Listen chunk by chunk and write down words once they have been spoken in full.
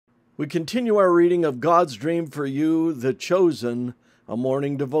We continue our reading of God's Dream for You, The Chosen, a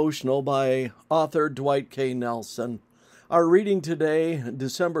morning devotional by author Dwight K. Nelson. Our reading today,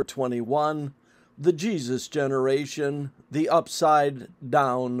 December 21, The Jesus Generation, The Upside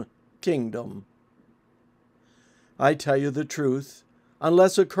Down Kingdom. I tell you the truth,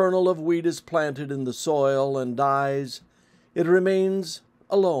 unless a kernel of wheat is planted in the soil and dies, it remains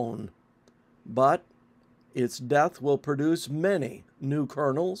alone. But its death will produce many new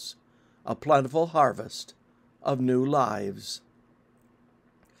kernels, a plentiful harvest of new lives.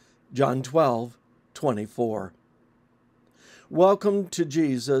 John 12:24. Welcome to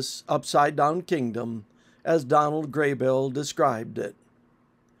Jesus' upside-down kingdom, as Donald Graybill described it.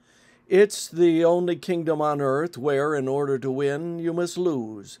 It's the only kingdom on earth where, in order to win, you must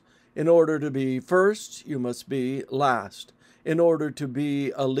lose. In order to be first, you must be last. In order to be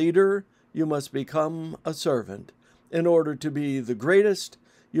a leader, you must become a servant. In order to be the greatest,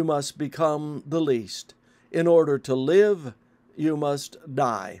 you must become the least. In order to live, you must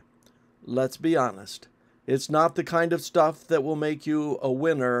die. Let's be honest. It's not the kind of stuff that will make you a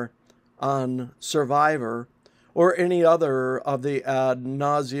winner on Survivor or any other of the ad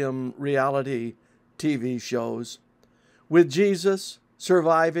nauseum reality TV shows. With Jesus,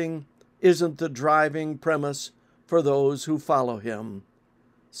 surviving isn't the driving premise for those who follow him.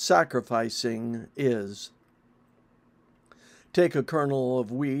 Sacrificing is. Take a kernel of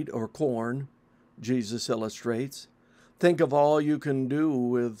wheat or corn, Jesus illustrates. Think of all you can do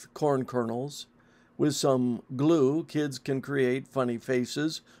with corn kernels. With some glue, kids can create funny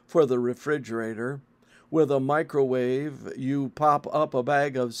faces for the refrigerator. With a microwave, you pop up a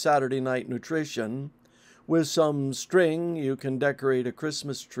bag of Saturday night nutrition. With some string, you can decorate a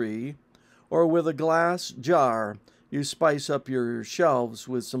Christmas tree. Or with a glass jar, you spice up your shelves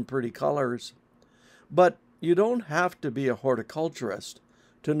with some pretty colors. But you don't have to be a horticulturist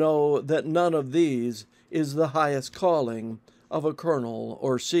to know that none of these is the highest calling of a kernel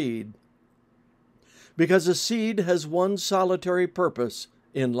or seed. Because a seed has one solitary purpose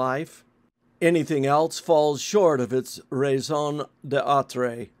in life. Anything else falls short of its raison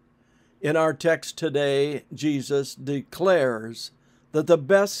d'etre. In our text today, Jesus declares that the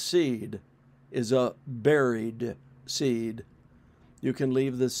best seed is a buried seed. You can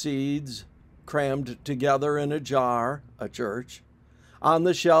leave the seeds crammed together in a jar, a church, on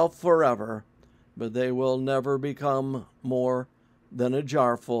the shelf forever, but they will never become more than a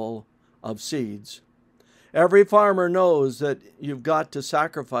jar full of seeds. Every farmer knows that you've got to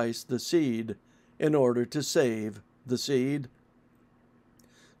sacrifice the seed in order to save the seed.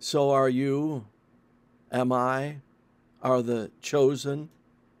 So are you, am I, are the chosen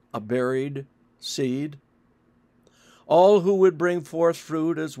a buried seed? All who would bring forth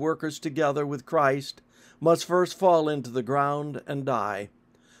fruit as workers together with Christ must first fall into the ground and die.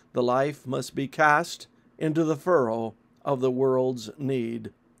 The life must be cast into the furrow of the world's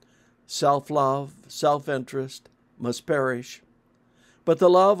need. Self-love, self-interest must perish. But the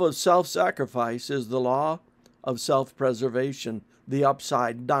love of self-sacrifice is the law of self-preservation, the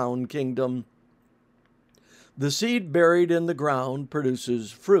upside-down kingdom. The seed buried in the ground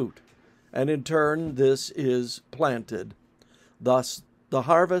produces fruit, and in turn this is planted. Thus the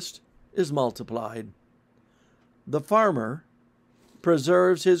harvest is multiplied. The farmer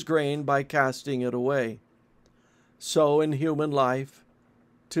preserves his grain by casting it away. So in human life,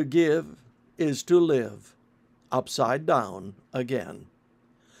 to give is to live, upside down again.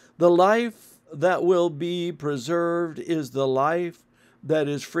 The life that will be preserved is the life that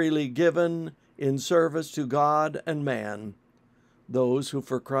is freely given in service to God and man. Those who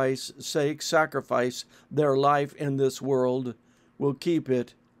for Christ's sake sacrifice their life in this world will keep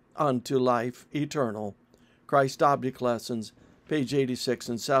it unto life eternal. Christ Object Lessons, page 86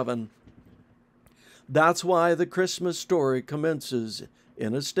 and 7. That's why the Christmas story commences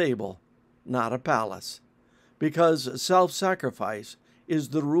in a stable, not a palace, because self-sacrifice is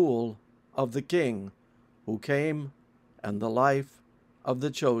the rule of the King who came and the life of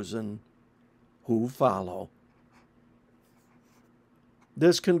the chosen who follow.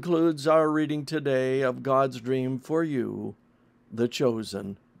 This concludes our reading today of God's Dream for You, The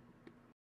Chosen.